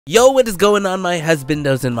Yo, what is going on, my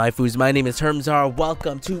husbandos and waifus? My name is HERMSAUR.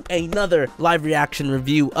 Welcome to another live reaction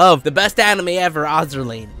review of the best anime ever,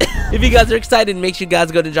 AzurLane. If you guys are excited, make sure you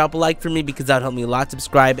guys go to drop a like for me because that would help me a lot.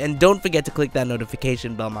 Subscribe and don't forget to click that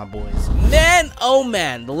notification bell, my boys. Man, oh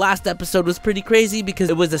man, the last episode was pretty crazy because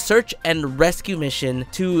it was a search and rescue mission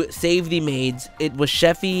to save the maids. It was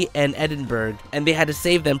Sheffy and Edinburgh, and they had to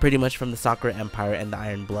save them pretty much from the Sakura Empire and the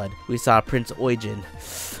Iron Blood. We saw Prince Oijin.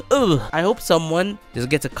 Ugh, I hope someone just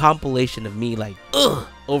gets a compilation of me like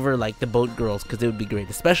over like the boat girls, because it would be great,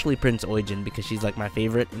 especially Prince Oijin because she's like my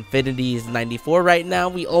favorite. Infinity is 94 right now.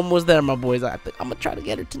 We almost there, my boys. I think I'm gonna try to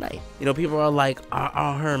get her tonight. You know, people are like,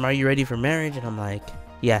 Herm, are you ready for marriage? And I'm like,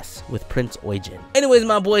 yes, with Prince Oijin. Anyways,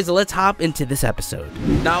 my boys, let's hop into this episode.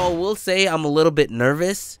 Now, I will say I'm a little bit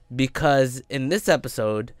nervous because in this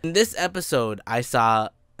episode, I saw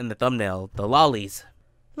in the thumbnail the lollies.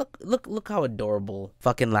 Look how adorable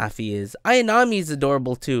fucking Laffy is. Ayanami's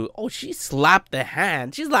adorable too. Oh, she slapped the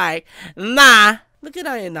hand. She's like, nah. Look at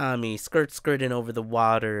Ayanami skirting over the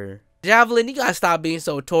water. Javelin, you gotta stop being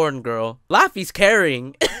so torn, girl. Laffy's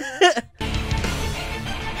carrying.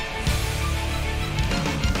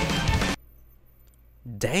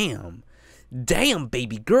 Damn,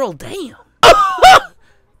 baby girl, damn.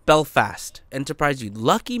 Belfast Enterprise, you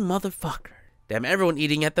lucky motherfucker. Damn, everyone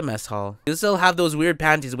eating at the mess hall. You still have those weird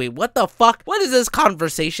panties. Wait, what the fuck? What is this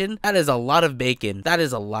conversation? That is a lot of bacon. That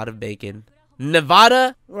is a lot of bacon.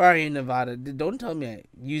 Nevada? Where are you, Nevada? Don't tell me I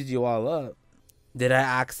used you all up. Did I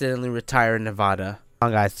accidentally retire in Nevada?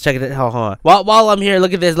 Hold on, guys. Check it out. Hold on. While I'm here,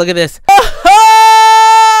 look at this. Look at this.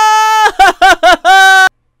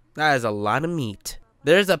 That is a lot of meat.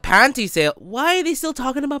 There's a panty sale. Why are they still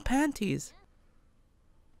talking about panties?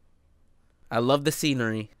 I love the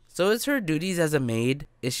scenery. So is her duties as a maid?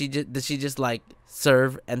 Does she just like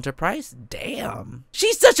serve Enterprise? Damn.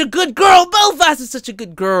 She's such a good girl. Belfast is such a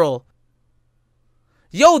good girl.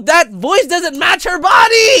 Yo, that voice doesn't match her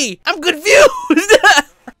body. I'm confused.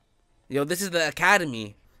 Yo, this is the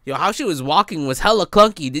academy. Yo, how she was walking was hella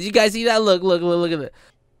clunky. Did you guys see that? Look at it.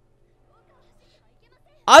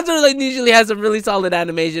 AzurLane usually has some really solid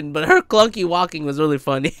animation, but her clunky walking was really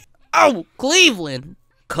funny. Oh, Cleveland.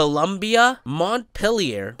 Columbia,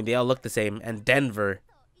 Montpelier, they all look the same, and Denver.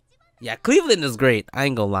 Yeah, Cleveland is great, I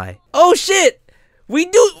ain't gonna lie. Oh shit, we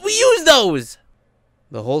use those.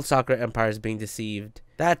 The whole Sakura Empire is being deceived.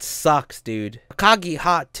 That sucks, dude. Akagi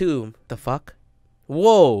hot too. The fuck?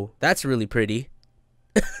 Whoa, that's really pretty.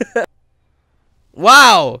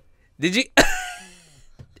 Wow, did you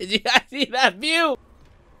did you guys see that view?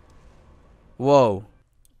 Whoa.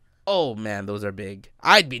 Oh man, those are big.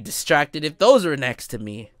 I'd be distracted if those were next to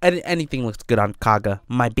me. Anything looks good on Kaga,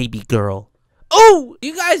 my baby girl. Oh, do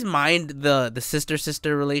you guys mind the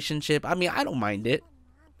sister relationship? I mean, I don't mind it.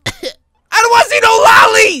 I don't want to see no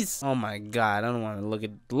lollies. Oh my god, I don't want to look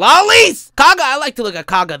at lollies. Kaga, I like to look at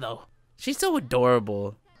Kaga though. She's so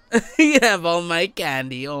adorable. You have all my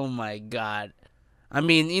candy. Oh my god. I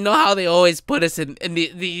mean, you know how they always put us in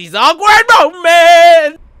these awkward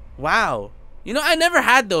moments. Wow. You know, I never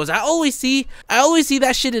had those. I always see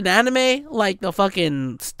that shit in anime, like the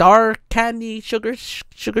fucking star candy sugar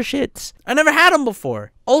shits. I never had them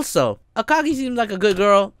before. Also, Akagi seems like a good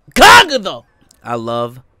girl. Kaga though, I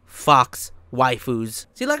love fox waifus.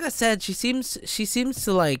 See, like I said, she seems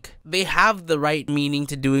to like, they have the right meaning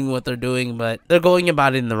to doing what they're doing, but they're going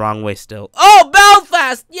about it in the wrong way still. Oh,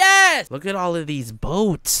 Belfast, yes! Look at all of these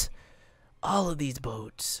boats. All of these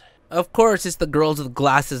boats. Of course, it's the girls with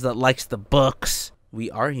glasses that likes the books. We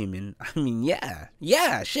are human. I mean,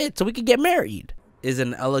 yeah, shit, so we could get married. Is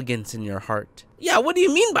an elegance in your heart. Yeah, what do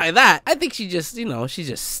you mean by that? I think she just, you know, she's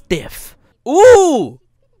just stiff. Ooh,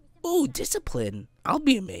 discipline. I'll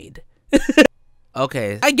be a maid.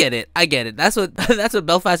 Okay, I get it. That's what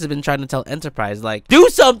Belfast has been trying to tell Enterprise. Like, do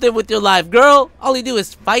something with your life, girl. All you do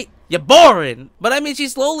is fight. You're boring. But I mean,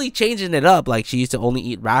 she's slowly changing it up. Like, she used to only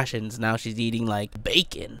eat rations. Now she's eating like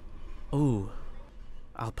bacon. Ooh,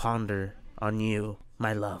 I'll ponder on you,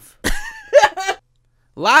 my love.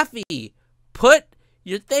 Laffy, put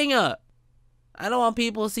your thing up. I don't want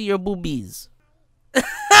people to see your boobies.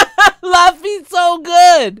 Laffy's so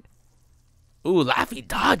good. Ooh, Laffy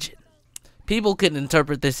dodging. People can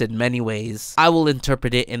interpret this in many ways. I will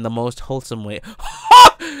interpret it in the most wholesome way.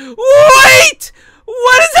 Wait!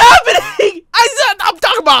 What is happening? I'm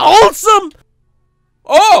talking about wholesome.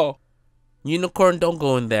 Oh! Unicorn, don't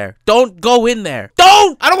go in there. Don't go in there.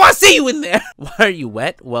 Don't! I don't want to see you in there. Why are you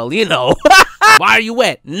wet? Well, you know. Why are you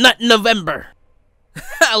wet? Nut November.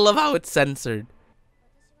 I love how it's censored.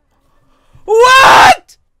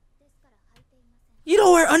 What? You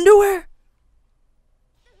don't wear underwear?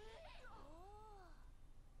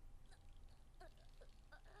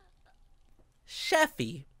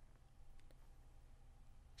 chefy.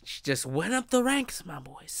 She just went up the ranks, my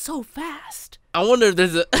boy, so fast. I wonder if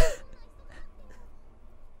there's a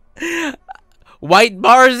white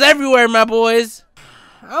bars everywhere, my boys.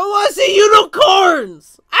 I want to see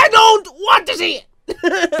unicorns. I don't want to see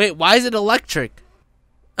it. Wait, why is it electric?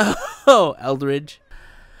 Oh, Eldridge.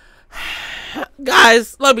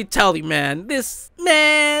 Guys, let me tell you, man. This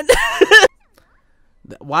man.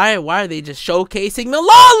 Why are they just showcasing the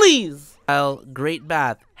lollies? Well, great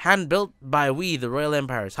bath, hand built by we, the Royal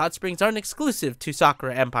Empires. Hot springs aren't exclusive to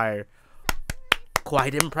Sakura Empire.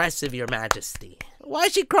 Quite impressive, Your Majesty. Why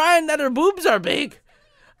is she crying that her boobs are big?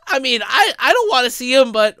 I mean, I don't want to see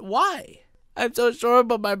them, but why? I'm so sure,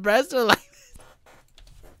 but my breasts are like this.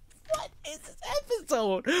 What is this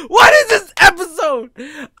episode? What is this episode?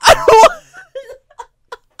 I don't want...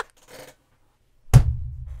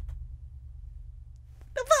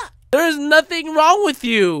 There's nothing wrong with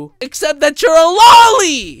you, except that you're a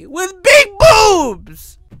lolly with big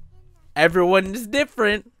boobs. Everyone is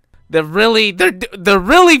different. They're really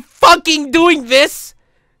fucking doing this.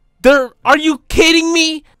 Are you kidding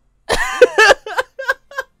me?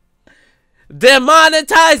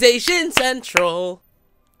 Demonetization Central.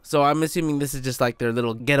 So I'm assuming this is just like their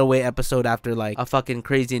little getaway episode after like a fucking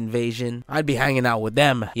crazy invasion. I'd be hanging out with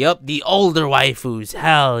them. Yup, the older waifus.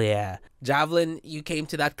 Hell yeah. Javelin, you came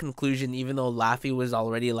to that conclusion even though Laffy was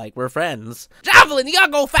already like, we're friends. Javelin, you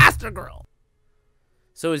gotta go faster, girl.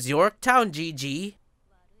 So is Yorktown GG?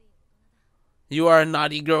 You are a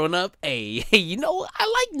naughty grown-up? Hey, you know,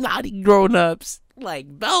 I like naughty grown-ups.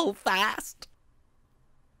 Like Belfast.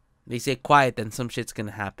 They say quiet, then some shit's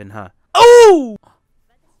gonna happen, huh? Oh!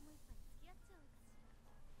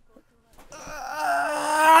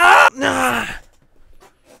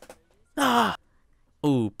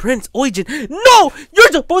 Ooh, Prince Oijin. No!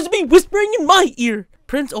 You're supposed to be whispering in my ear.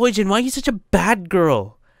 Prince Oijin, why are you such a bad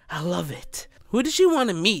girl? I love it. Who does she want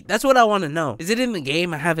to meet? That's what I want to know. Is it in the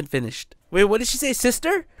game? I haven't finished. Wait, what did she say?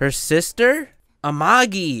 Sister? Her sister?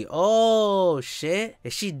 Amagi. Oh, shit.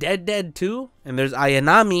 Is she dead too? And there's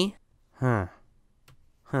Ayanami. Huh.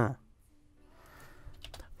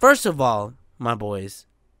 First of all, my boys,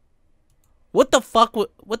 what the fuck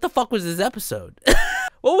was this episode?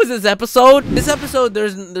 What was this episode? This episode,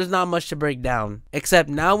 there's not much to break down. Except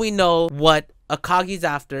now we know what Akagi's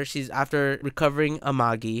after. She's after recovering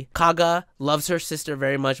Amagi. Kaga loves her sister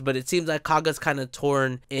very much, but it seems like Kaga's kind of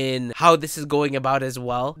torn in how this is going about as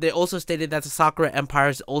well. They also stated that the Sakura Empire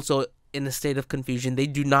is also in a state of confusion. They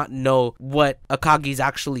do not know what Akagi's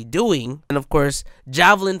actually doing. And of course,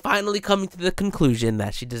 Javelin finally coming to the conclusion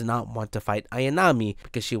that she does not want to fight Ayanami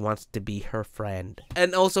because she wants to be her friend.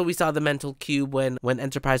 And also we saw the mental cube when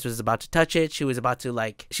Enterprise was about to touch it. She was about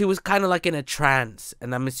to she was kind of like in a trance.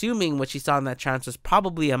 And I'm assuming what she saw in that trance was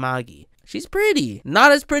probably Amagi. She's pretty.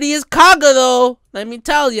 Not as pretty as Kaga though. Let me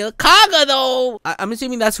tell you. Kaga though. I'm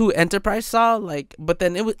assuming that's who Enterprise saw. But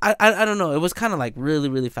then it was, I don't know. It was kind of like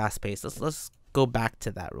really fast paced. Let's go back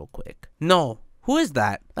to that real quick. No. Who is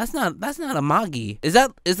that? That's not Amagi. Is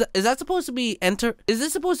that supposed to be is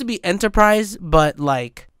this supposed to be Enterprise but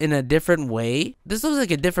like in a different way? This looks like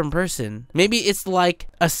a different person. Maybe it's like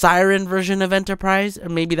a siren version of Enterprise, or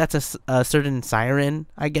maybe that's a certain siren,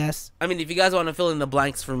 I guess. I mean, if you guys want to fill in the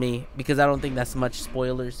blanks for me, because I don't think that's much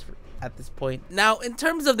spoilers at this point. Now, in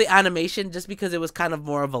terms of the animation, just because it was kind of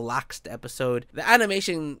more of a laxed episode, the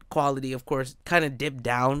animation quality, of course, kind of dipped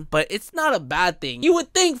down, but it's not a bad thing. You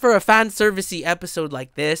would think for a fan servicey episode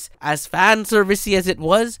like this, as fan servicey as it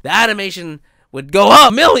was, the animation would go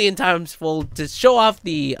up a million times fold to show off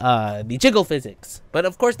the jiggle physics. But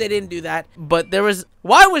of course they didn't do that. But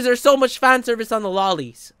why was there so much fan service on the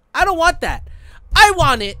lollies? I don't want that. I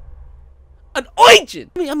want it an Oijin.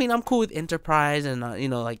 I mean, I'm cool with Enterprise and you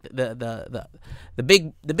know, like the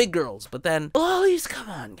big girls, but then lollies, come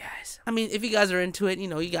on, guys. I mean, if you guys are into it, you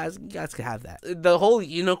know, you guys could have that. The whole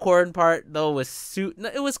unicorn part though was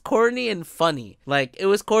it was corny and funny. Like, it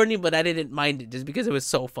was corny, but I didn't mind it just because it was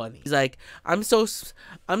so funny. He's like, I'm so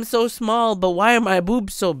small, but why are my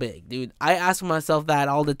boobs so big, dude? I ask myself that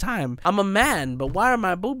all the time. I'm a man, but why are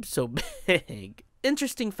my boobs so big?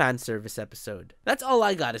 Interesting fan service episode. That's all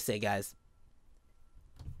I gotta say, guys.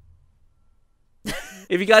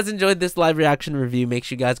 If you guys enjoyed this live reaction review, make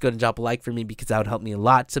sure you guys go and drop a like for me because that would help me a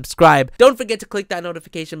lot. Subscribe. Don't forget to click that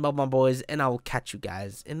notification bell, my boys, and I will catch you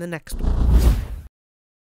guys in the next one.